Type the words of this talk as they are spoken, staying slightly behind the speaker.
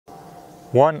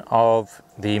One of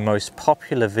the most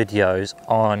popular videos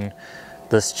on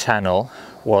this channel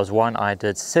was one I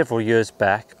did several years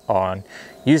back on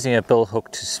using a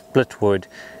billhook to split wood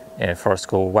in a forest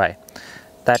school way.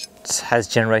 That has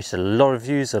generated a lot of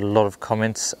views, a lot of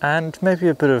comments, and maybe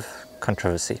a bit of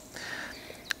controversy.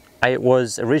 It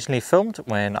was originally filmed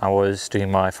when I was doing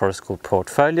my forest school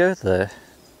portfolio,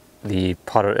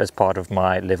 as part of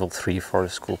my level 3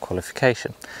 forest school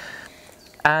qualification.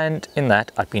 And in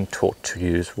that I've been taught to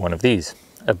use one of these,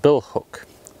 a billhook,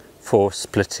 for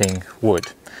splitting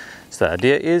wood. So the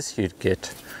idea is you'd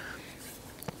get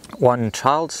one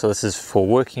child, so this is for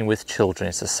working with children,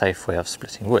 it's a safe way of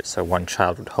splitting wood. So one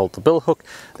child would hold the billhook,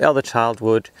 the other child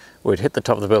would hit the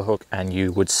top of the billhook, and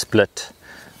you would split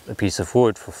a piece of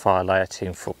wood for fire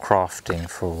lighting, for crafting,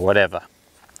 for whatever.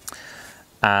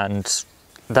 And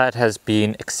that has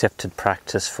been accepted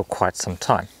practice for quite some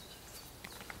time.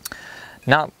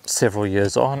 Now, several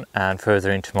years on and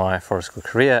further into my forest school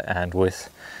career, and with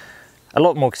a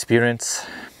lot more experience,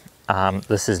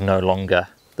 this is no longer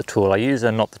the tool I use,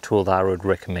 and not the tool that I would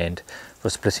recommend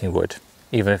for splitting wood,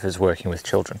 even if it's working with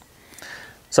children.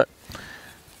 So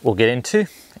we'll get into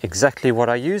exactly what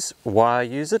I use, why I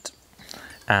use it,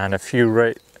 and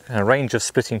a range of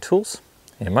splitting tools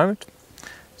in a moment.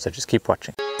 So just keep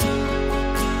watching.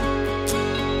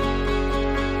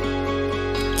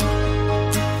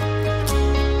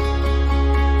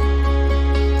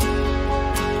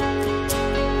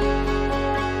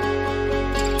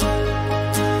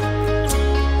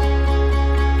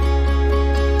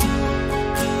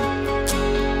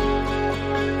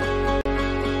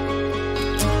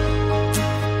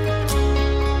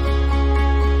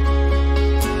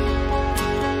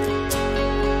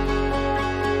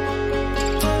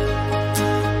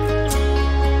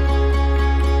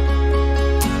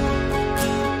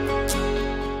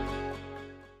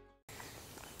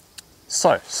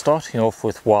 So, starting off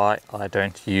with why I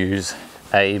don't use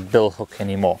a billhook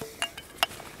anymore.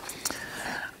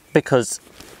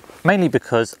 Mainly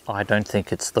because I don't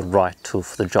think it's the right tool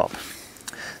for the job.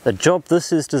 The job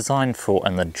this is designed for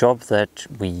and the job that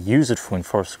we use it for in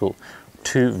forest school,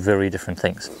 two very different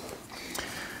things.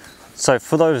 So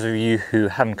for those of you who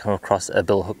haven't come across a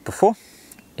billhook before,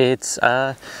 it's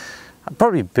I'd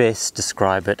probably best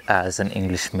describe it as an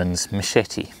Englishman's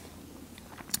machete.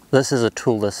 This is a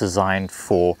tool that's designed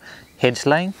for hedge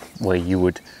laying, where you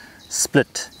would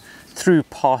split through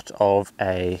part of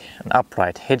an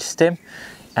upright hedge stem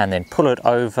and then pull it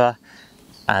over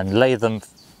and lay them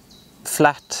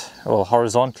flat or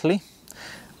horizontally,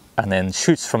 and then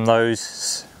shoots from those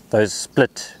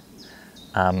split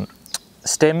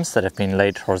stems that have been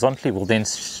laid horizontally will then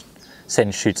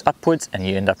send shoots upwards, and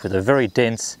you end up with a very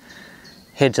dense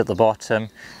hedge at the bottom,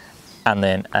 and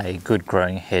then a good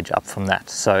growing hedge up from that.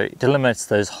 So it eliminates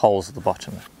those holes at the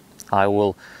bottom. I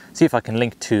will see if I can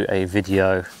link to a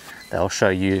video that I'll show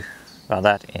you about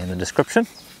that in the description.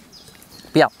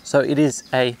 But yeah, so it is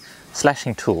a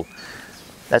slashing tool.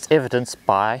 That's evidenced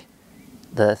by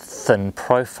the thin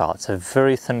profile. It's a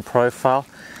very thin profile,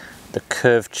 the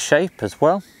curved shape as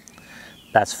well.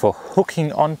 That's for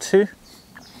hooking onto,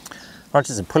 not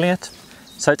just pulling it.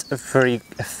 So it's a very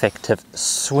effective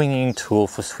swinging tool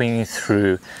for swinging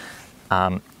through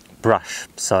brush.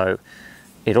 So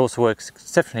it also works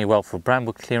exceptionally well for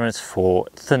bramble clearance, for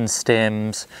thin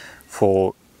stems,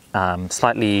 for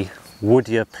slightly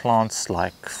woodier plants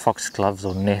like foxgloves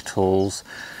or nettles,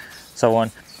 so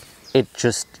on.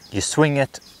 You swing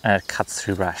it and it cuts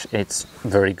through brush. It's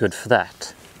very good for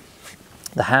that.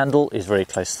 The handle is very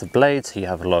close to the blade, so you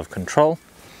have a lot of control.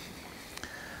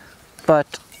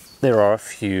 But there are a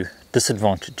few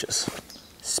disadvantages,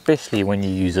 especially when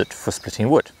you use it for splitting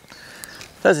wood.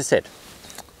 As I said,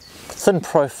 thin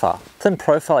profile. Thin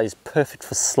profile is perfect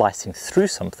for slicing through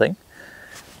something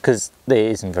because there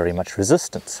isn't very much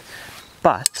resistance.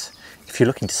 But if you're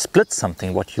looking to split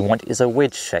something, what you want is a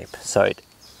wedge shape. So it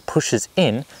pushes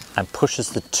in and pushes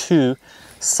the two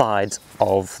sides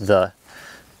of the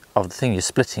thing you're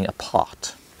splitting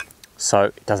apart. So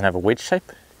it doesn't have a wedge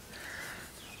shape.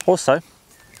 Also,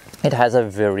 it has a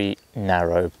very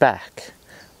narrow back,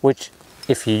 which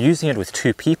if you're using it with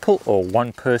two people or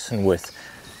one person with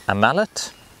a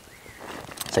mallet,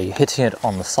 so you're hitting it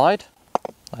on the side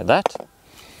like that,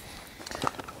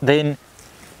 then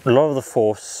a lot of the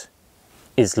force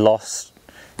is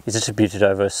distributed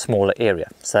over a smaller area.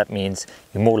 So that means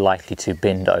you're more likely to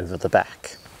bend over the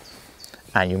back,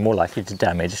 and you're more likely to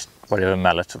damage whatever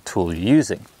mallet or tool you're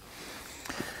using.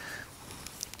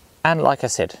 And like I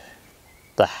said,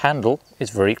 the handle is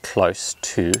very close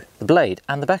to the blade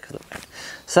and the back of the blade.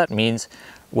 So that means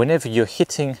whenever you're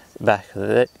hitting the back of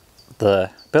the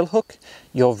the billhook,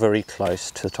 you're very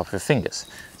close to the top of your fingers,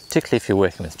 particularly if you're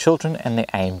working with children and the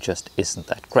aim just isn't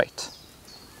that great.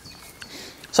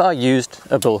 So I used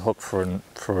a billhook for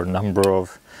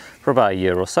about a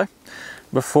year or so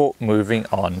before moving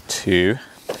on to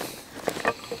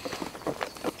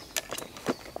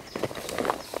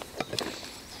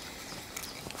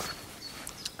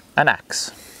an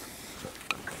axe.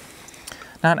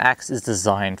 Now an axe is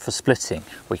designed for splitting.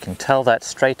 We can tell that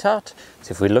straight out.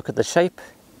 So if we look at the shape,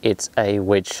 it's a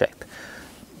wedge shape.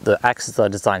 The axes that are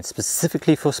designed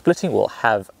specifically for splitting will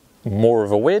have more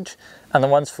of a wedge, and the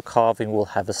ones for carving will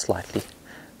have a slightly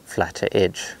flatter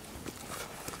edge.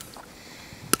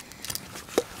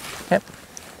 Yep.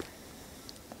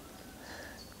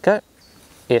 Okay.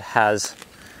 It has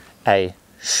a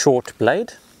short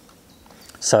blade,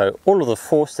 so all of the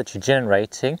force that you're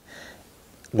generating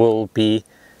will be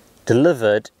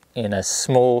delivered in a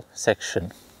small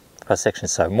section,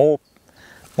 so more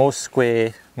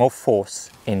square, more force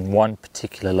in one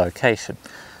particular location.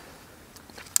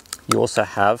 You also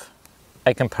have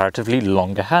a comparatively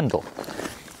longer handle.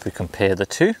 If we compare the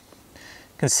two, you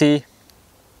can see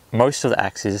most of the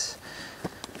axe is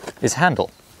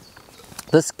handle.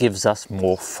 This gives us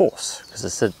more force because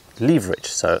it's a leverage.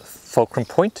 So fulcrum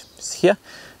point is here,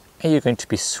 and you're going to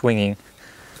be swinging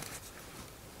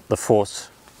the force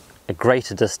a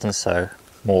greater distance, so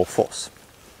more force.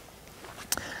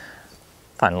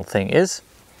 Final thing is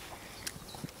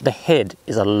the head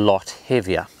is a lot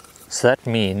heavier, so that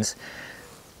means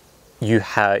you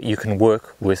can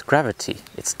work with gravity.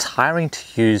 It's tiring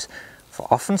to use for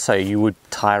often, so you would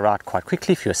tire out quite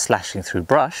quickly if you're slashing through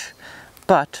brush,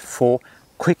 but for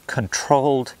quick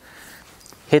controlled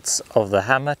hits of the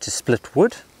hammer to split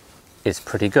wood is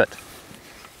pretty good.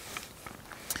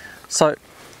 So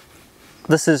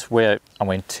this is where I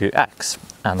went to axe,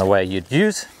 and the way you'd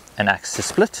use an axe to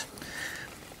split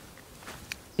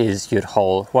is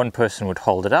one person would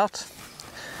hold it out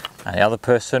and the other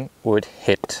person would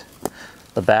hit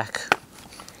the back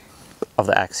of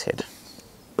the axe head,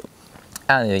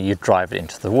 and then you drive it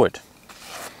into the wood.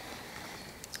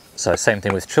 So same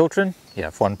thing with children, you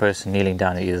have one person kneeling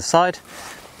down at either side,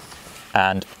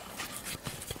 and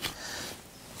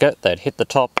they'd hit the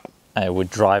top and it would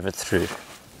drive it through.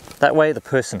 That way the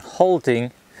person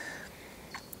holding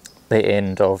the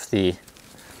end of the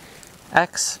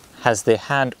axe has their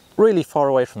hand really far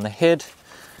away from the head,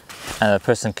 and the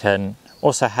person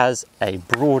also has a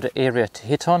broader area to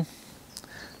hit on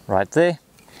right there.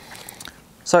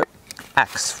 So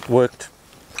axe worked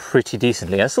pretty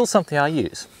decently, and it's still something I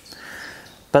use,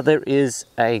 but there is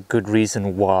a good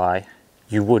reason why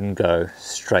you wouldn't go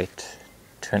straight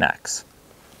to an axe.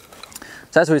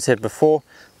 So as we said before,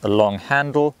 the long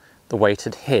handle, the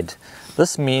weighted head.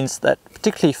 This means that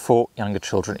particularly for younger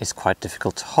children it's quite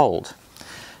difficult to hold,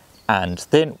 and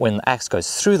then when the axe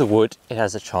goes through the wood it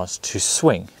has a chance to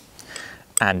swing,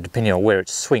 and depending on where it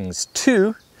swings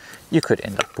to, you could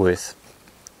end up with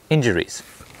injuries.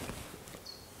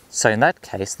 So in that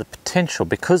case, the potential,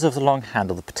 because of the long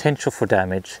handle, the potential for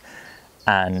damage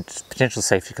and potential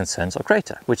safety concerns are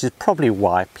greater, which is probably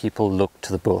why people look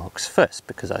to the billhooks first,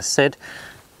 because I said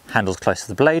handle's close to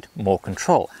the blade, more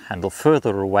control. Handle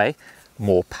further away,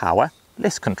 more power,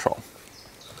 less control.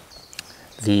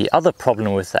 The other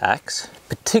problem with the axe,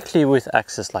 particularly with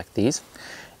axes like these,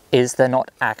 is they're not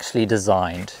actually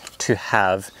designed to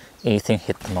have anything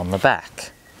hit them on the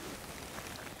back.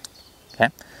 Okay.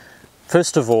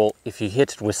 First of all, if you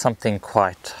hit it with something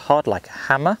quite hard like a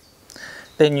hammer,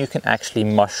 then you can actually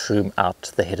mushroom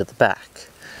out the head at the back.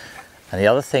 And the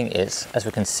other thing is, as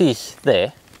we can see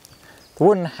there, the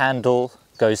wooden handle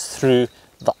goes through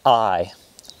the eye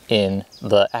in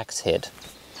the axe head.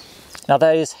 Now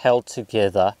that is held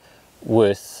together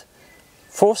with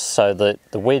force, so the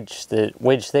wedge there,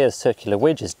 the circular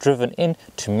wedge, is driven in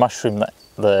to mushroom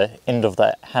the end of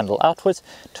the handle outwards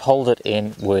to hold it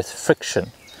in with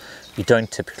friction. You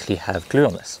don't typically have glue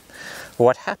on this. But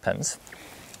what happens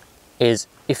is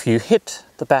if you hit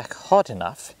the back hard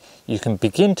enough, you can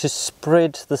begin to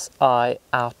spread this eye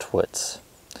outwards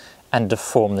and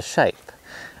deform the shape,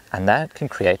 and that can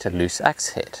create a loose axe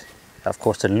head. Of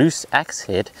course, a loose axe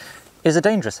head is a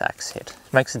dangerous axe head.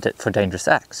 It makes it for a dangerous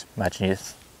axe. Imagine you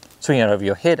swing it over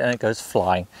your head and it goes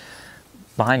flying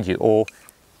behind you, or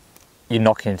you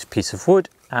knock into a piece of wood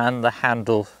and the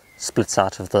handle splits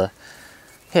out of the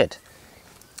head.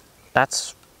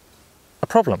 That's a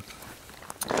problem.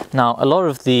 Now, a lot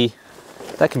of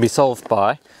that can be solved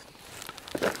by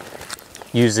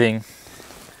using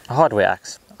a hardware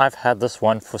axe. I've had this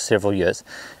one for several years,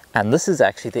 and this is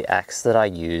actually the axe that I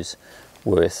use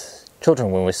with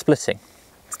children when we're splitting,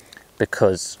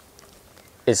 because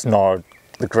it's not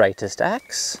the greatest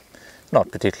axe,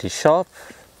 not particularly sharp,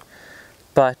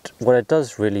 but what it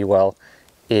does really well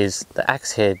is the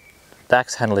axe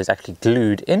handle is actually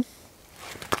glued in,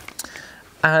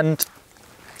 and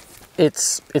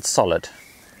it's solid.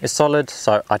 It's solid,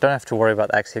 so I don't have to worry about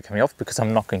the axe head coming off because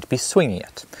I'm not going to be swinging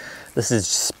it. This is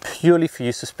just purely for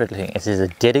use of splitting. It is a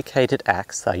dedicated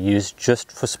axe that I use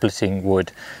just for splitting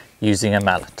wood using a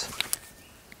mallet.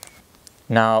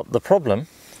 Now the problem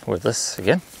with this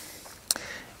again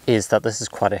is that this is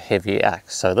quite a heavy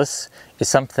axe. So this is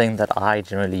something that I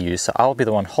generally use. So I'll be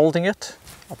the one holding it,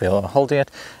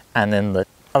 and then the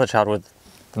other child with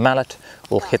the mallet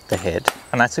will hit the head.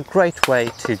 And that's a great way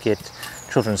to get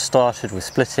children started with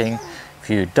splitting. If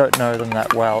you don't know them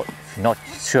that well, if you're not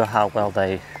sure how well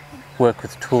they work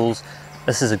with tools,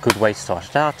 this is a good way to start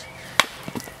it out.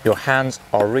 Your hands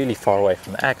are really far away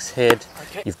from the axe head.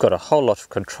 You've got a whole lot of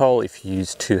control if you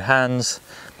use two hands.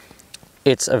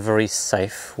 It's a very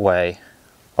safe way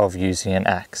of using an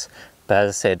axe. But as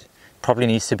I said, probably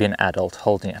needs to be an adult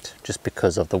holding it just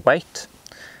because of the weight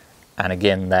and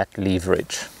again that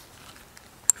leverage.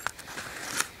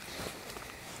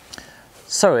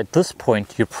 So at this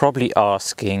point you're probably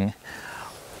asking,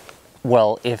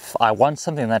 well, if I want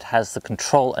something that has the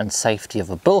control and safety of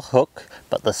a billhook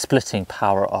but the splitting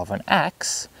power of an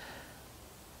axe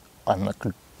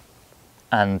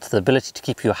and the ability to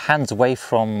keep your hands away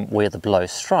from where the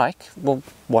blows strike, well,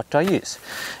 what do I use?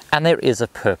 And there is a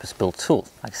purpose-built tool.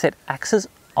 Like I said, axes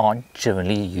aren't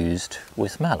generally used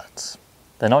with mallets.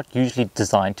 They're not usually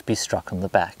designed to be struck on the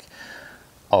back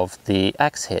of the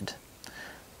axe head.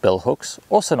 Billhooks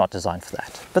also not designed for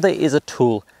that, but there is a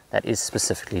tool that is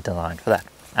specifically designed for that,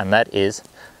 and that is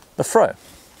the froe.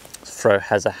 The froe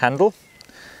has a handle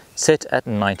set at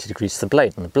 90 degrees to the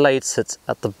blade, and the blade sits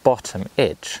at the bottom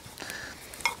edge.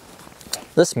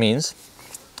 This means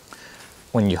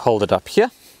when you hold it up here,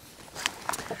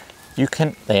 you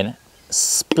can then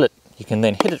split, you can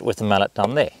then hit it with the mallet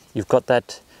down there. You've got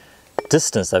that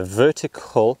distance, that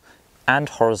vertical and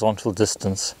horizontal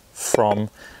distance from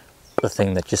the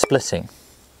thing that you're splitting.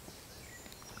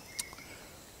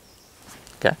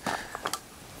 Okay.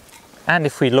 And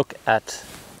if we look at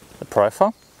the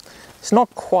profile, it's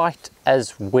not quite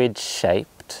as wedge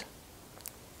shaped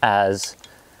as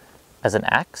an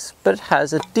axe, but it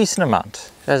has a decent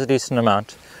amount. It has a decent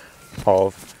amount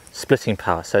of splitting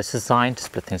power. So it's designed to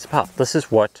split things apart. This is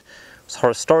what was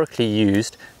historically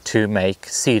used to make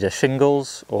cedar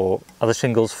shingles or other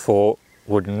shingles for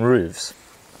wooden roofs.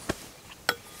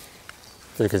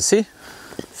 So you can see,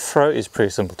 froe is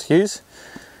pretty simple to use.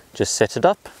 Just set it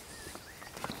up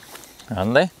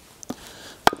around there.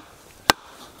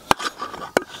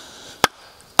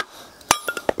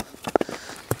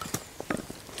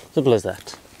 Simple as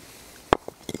that.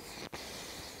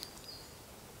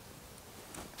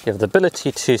 You have the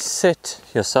ability to set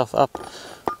yourself up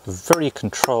very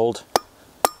controlled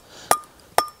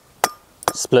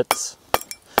splits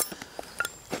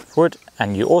of wood,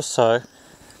 and you also,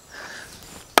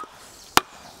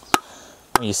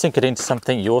 when you sink it into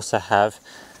something, you also have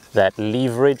that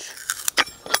leverage.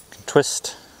 You can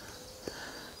twist.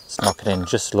 Let's knock it in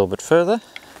just a little bit further.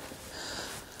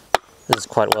 This is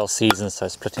quite well seasoned, so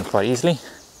it's splitting quite easily.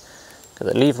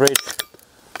 Got the leverage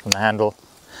on the handle.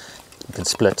 You can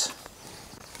split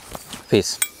a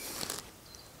piece.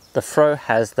 The froe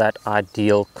has that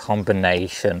ideal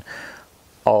combination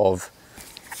of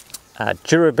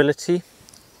durability.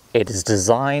 It is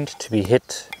designed to be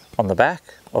hit on the back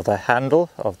of the handle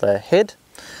of the head.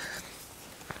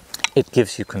 It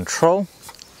gives you control,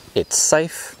 it's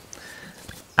safe,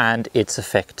 and it's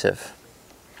effective.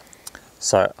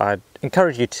 So I'd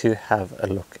encourage you to have a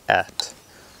look at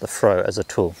the froe as a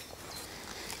tool.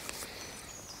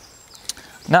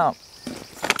 Now,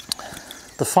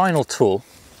 the final tool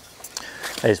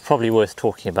that is probably worth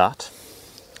talking about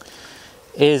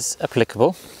is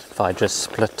applicable. If I just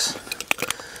split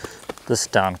this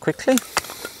down quickly.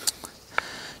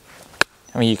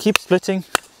 I mean, you keep splitting,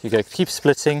 you go keep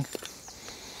splitting.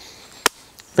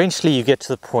 Eventually you get to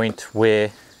the point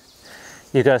where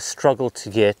you're going to struggle to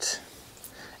get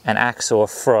an axe or a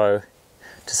froe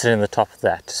to sit in the top of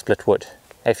that to split wood.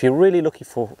 If you're really looking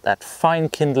for that fine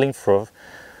kindling for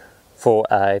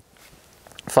a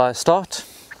fire start,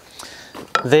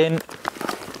 then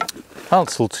one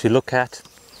tool to look at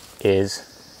is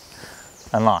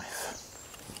a knife.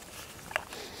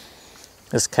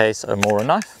 In this case, a Mora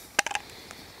knife.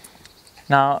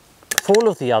 Now, for all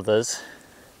of the others,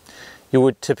 you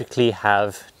would typically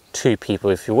have two people.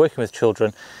 If you're working with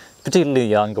children, particularly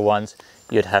younger ones,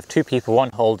 you'd have two people,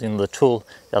 one holding the tool,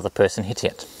 the other person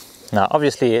hitting it. Now,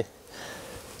 obviously,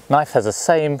 Knife has the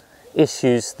same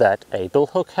issues that a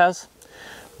billhook has,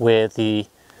 where the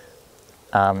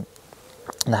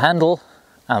handle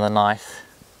and the knife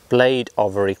blade are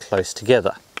very close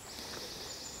together.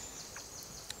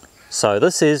 So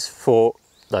this is for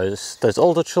those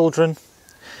older children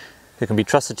who can be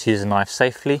trusted to use a knife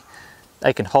safely.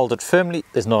 They can hold it firmly,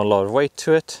 there's not a lot of weight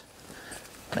to it.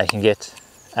 They can get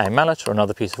a mallet or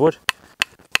another piece of wood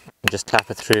and just tap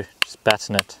it through, just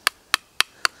batten it.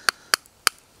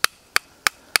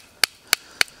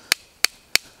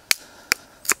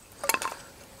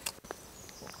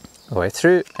 The way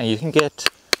through, and you can get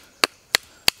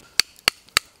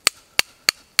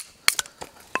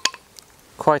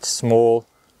quite small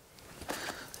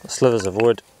slivers of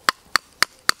wood.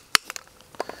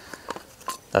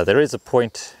 Now, there is a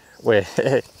point where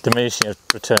diminishing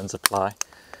returns apply.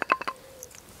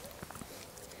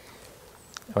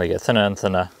 There we go, thinner and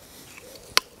thinner.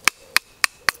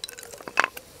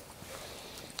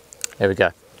 There we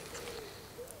go.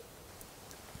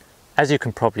 As you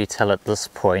can probably tell at this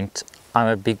point, I'm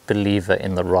a big believer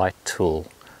in the right tool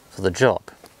for the job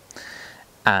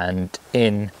and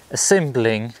in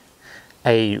assembling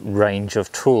a range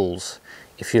of tools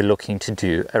if you're looking to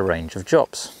do a range of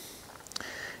jobs.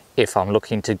 If I'm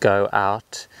looking to go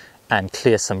out and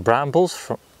clear some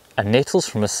brambles and nettles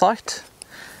from a site,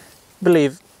 I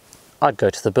believe I'd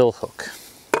go to the billhook.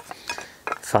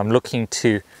 If I'm looking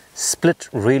to split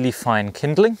really fine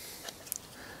kindling,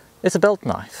 it's a belt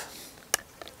knife.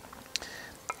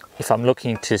 If I'm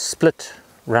looking to split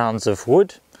rounds of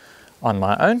wood on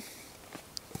my own,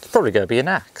 it's probably going to be an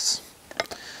axe.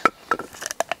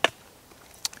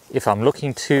 If I'm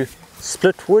looking to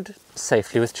split wood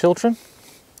safely with children,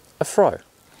 a froe.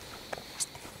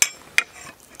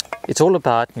 It's all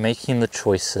about making the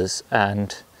choices,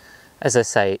 and as I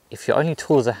say, if your only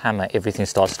tool is a hammer, everything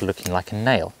starts looking like a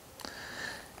nail.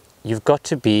 You've got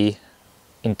to be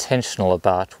intentional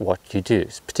about what you do,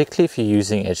 particularly if you're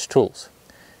using edge tools.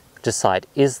 Decide,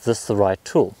 is this the right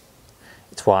tool?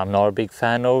 It's why I'm not a big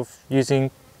fan of using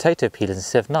potato peelers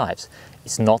instead of knives.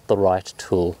 It's not the right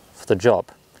tool for the job.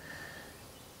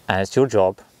 And it's your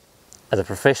job as a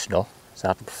professional,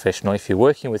 if you're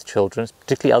working with children,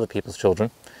 particularly other people's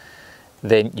children,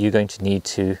 then you're going to need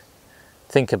to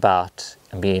think about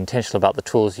and be intentional about the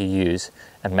tools you use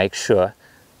and make sure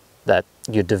that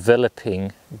you're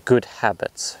developing good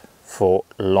habits for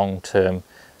long-term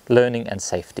learning and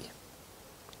safety.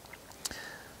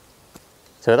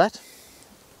 So with that,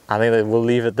 I think that we'll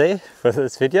leave it there for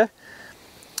this video.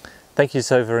 Thank you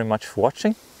so very much for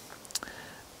watching,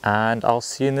 and I'll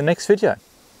see you in the next video.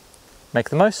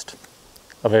 Make the most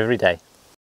of every day.